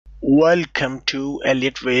Welcome to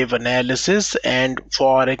Elliott Wave Analysis and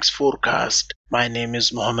Forex Forecast. My name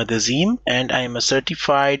is Mohammed Azim and I am a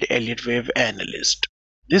certified Elliott Wave Analyst.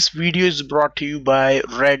 This video is brought to you by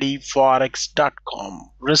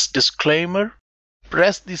ReadyForex.com. Risk disclaimer: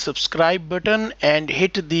 press the subscribe button and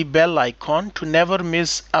hit the bell icon to never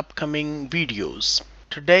miss upcoming videos.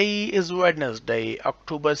 Today is Wednesday,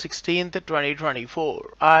 October 16th,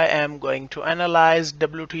 2024. I am going to analyze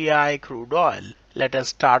WTI crude oil. Let us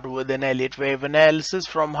start with an Elliott Wave analysis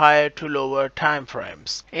from higher to lower time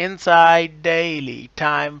frames. Inside daily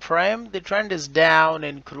time frame, the trend is down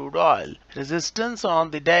in crude oil. Resistance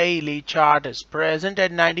on the daily chart is present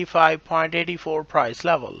at 95.84 price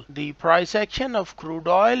level. The price action of crude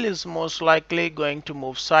oil is most likely going to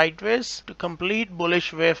move sideways to complete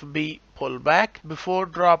bullish wave B pullback before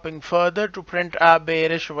dropping further to print a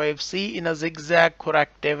bearish wave C in a zigzag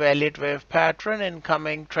corrective Elliott wave pattern in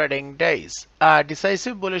coming trading days. A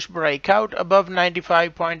decisive bullish breakout above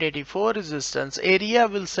 95.84 resistance area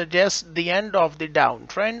will suggest the end of the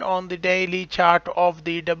downtrend on the daily chart of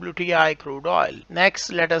the WTI crude oil.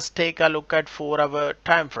 Next, let us take a look at 4-hour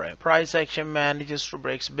time frame. Price action manages to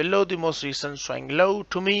break below the most recent swing low.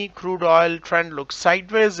 To me, crude oil trend looks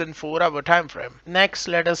sideways in 4-hour time frame. Next,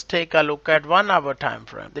 let us take a look at 1-hour time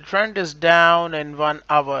frame. The trend is down in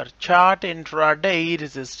 1-hour chart. Intraday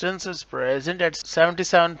resistance is present at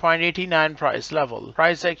 77.89 price level.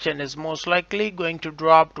 Price action is most likely going to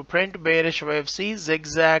drop to print bearish wave C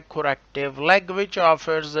zigzag corrective leg, which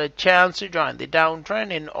offers a chance to join the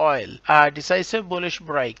downtrend in oil. A decisive bullish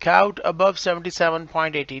breakout above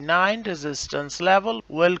 77.89 resistance level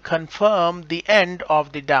will confirm the end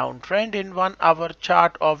of the downtrend in 1-hour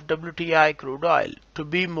chart of WTI crude oil. To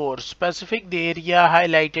be more specific, the area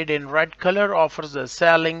highlighted in red color offers a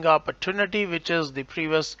selling opportunity, which is the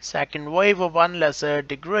previous second wave of one lesser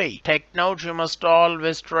degree. Take note, you must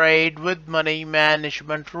always trade with money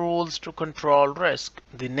management rules to control risk.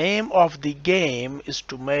 The name of the game is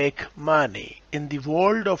to make money. In the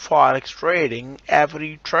world of forex trading,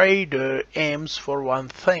 every trader aims for one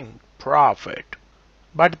thing: profit.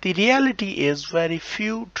 But the reality is very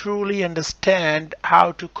few truly understand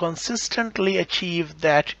how to consistently achieve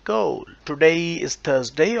that goal. Today is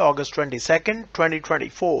Thursday, August 22nd,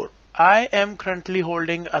 2024. I am currently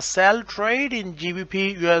holding a sell trade in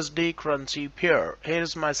GBP USD currency pair. Here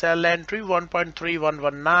is my sell entry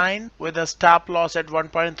 1.3119 with a stop loss at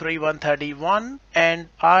 1.3131, and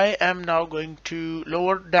I am now going to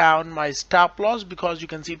lower down my stop loss because you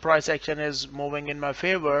can see price action is moving in my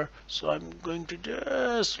favor. So I'm going to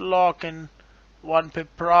just lock in 1 pip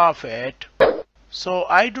profit. So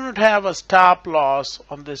I do not have a stop loss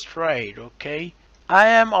on this trade, okay? I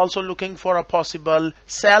am also looking for a possible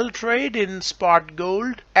sell trade in spot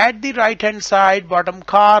gold. At the right hand side bottom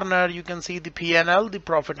corner, you can see the P&L, the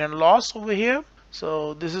profit and loss over here.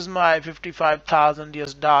 So this is my 55,000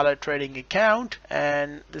 US dollar trading account,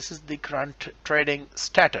 and this is the current trading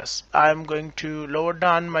status. I'm going to lower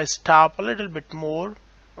down my stop a little bit more,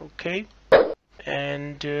 okay?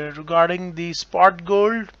 And regarding the spot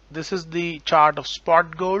gold, this is the chart of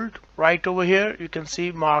spot gold. Right over here you can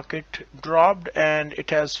see market dropped and it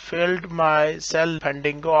has filled my sell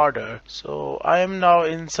pending order. So I am now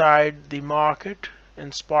inside the market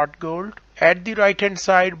in spot gold. At the right hand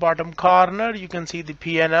side bottom corner you can see the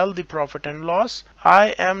P&L, the profit and loss.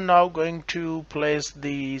 I am now going to place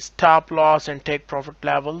the stop loss and take profit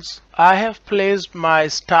levels. I have placed my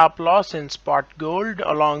stop loss in spot gold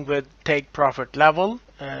along with take profit level,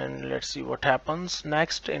 and let's see what happens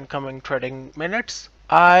next in coming trading minutes.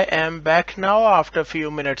 I am back now after a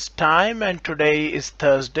few minutes time, and today is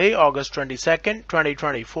Thursday, August 22nd,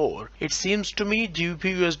 2024. It seems to me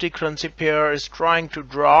GBP USD currency pair is trying to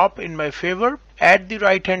drop in my favor. At the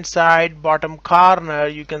right hand side bottom corner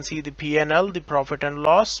you can see the P&L, the profit and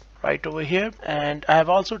loss right over here, and I have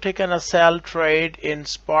also taken a sell trade in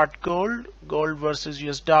spot gold versus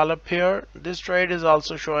US dollar pair. This trade is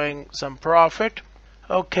also showing some profit.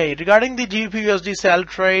 Okay, regarding the GBP USD sell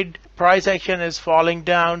trade, price action is falling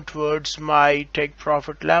down towards my take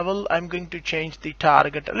profit level. I'm going to change the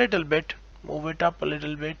target a little bit, move it up a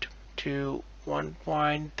little bit to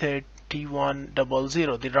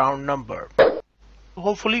 1.3100, the round number.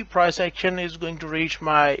 Hopefully price action is going to reach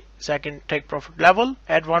my second take profit level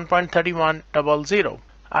at 1.3100.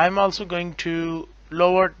 I'm also going to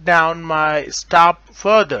lower down my stop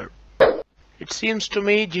further. It seems to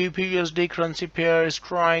me GBP USD currency pair is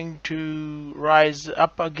trying to rise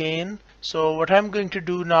up again. So what I'm going to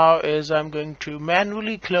do now is I'm going to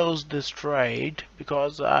manually close this trade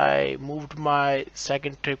because I moved my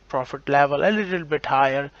second take profit level a little bit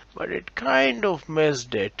higher, but it kind of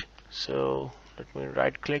missed it. So Let me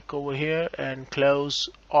right click over here and close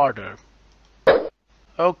order.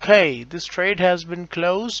 Okay, this trade has been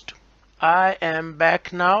closed. I am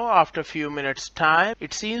back now after a few minutes time.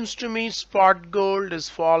 It seems to me spot gold is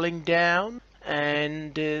falling down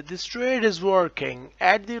and this trade is working.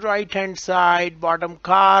 At the right hand side bottom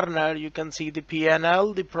corner you can see the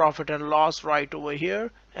P&L, the profit and loss right over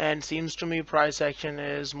here, and seems to me price action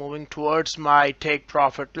is moving towards my take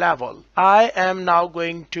profit level. I am now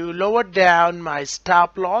going to lower down my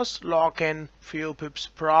stop loss, lock in few pips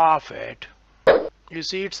profit. You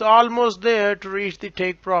see, it's almost there to reach the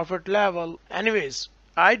take profit level. Anyways,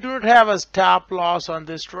 I do not have a stop loss on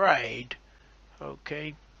this trade.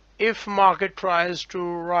 Okay. If market tries to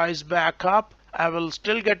rise back up, I will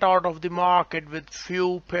still get out of the market with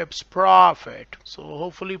few pips profit. So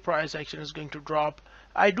hopefully price action is going to drop.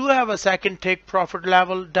 I do have a second take profit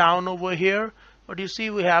level down over here. But you see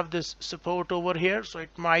we have this support over here, so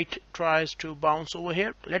it might tries to bounce over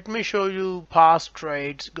here. Let me show you past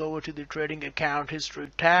trades. Go over to the trading account history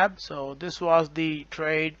tab. So this was the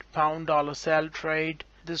trade, pound dollar sell trade.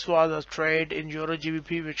 This was a trade in Euro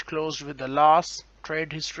GBP which closed with a loss.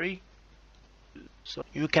 Trade history. So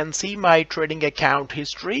you can see my trading account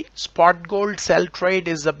history. Spot gold sell trade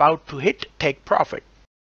is about to hit take profit.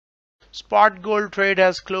 Spot gold trade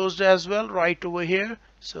has closed as well right over here.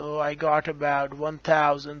 So I got about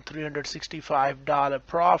 $1,365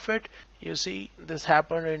 profit. You see this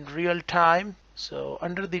happened in real time. So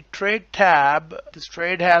under the trade tab, this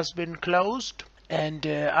trade has been closed and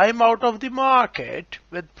I'm out of the market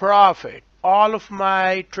with profit. All of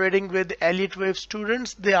my trading with Elliott Wave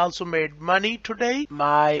students, they also made money today.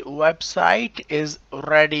 My website is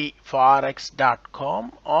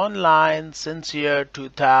readyforex.com, online since year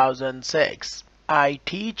 2006. I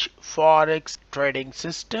teach Forex trading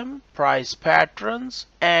system, price patterns,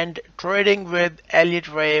 and trading with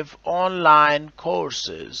Elliott Wave online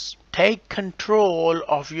courses. Take control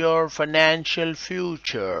of your financial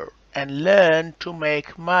future and learn to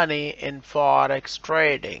make money in Forex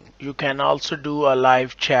trading. You can also do a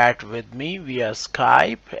live chat with me via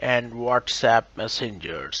Skype and WhatsApp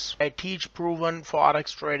messengers. I teach proven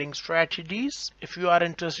Forex trading strategies. If you are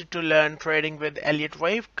interested to learn trading with Elliott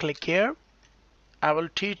Wave, click here. I will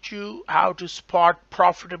teach you how to spot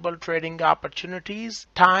profitable trading opportunities,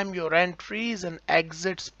 time your entries and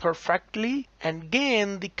exits perfectly, and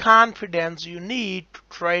gain the confidence you need to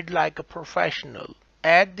trade like a professional.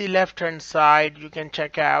 At the left hand side you can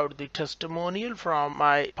check out the testimonial from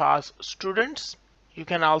my past students. You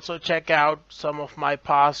can also check out some of my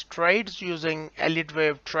past trades using Elliott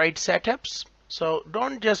Wave trade setups. So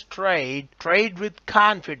don't just trade with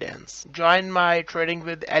confidence. Join my Trading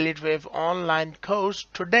with Elliott Wave online course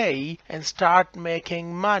today and start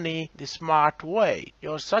making money the smart way.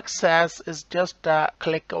 Your success is just a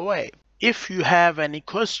click away. If you have any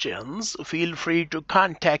questions, feel free to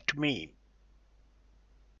contact me.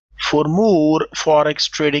 For more Forex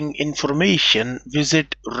trading information,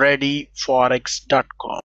 visit readyforex.com.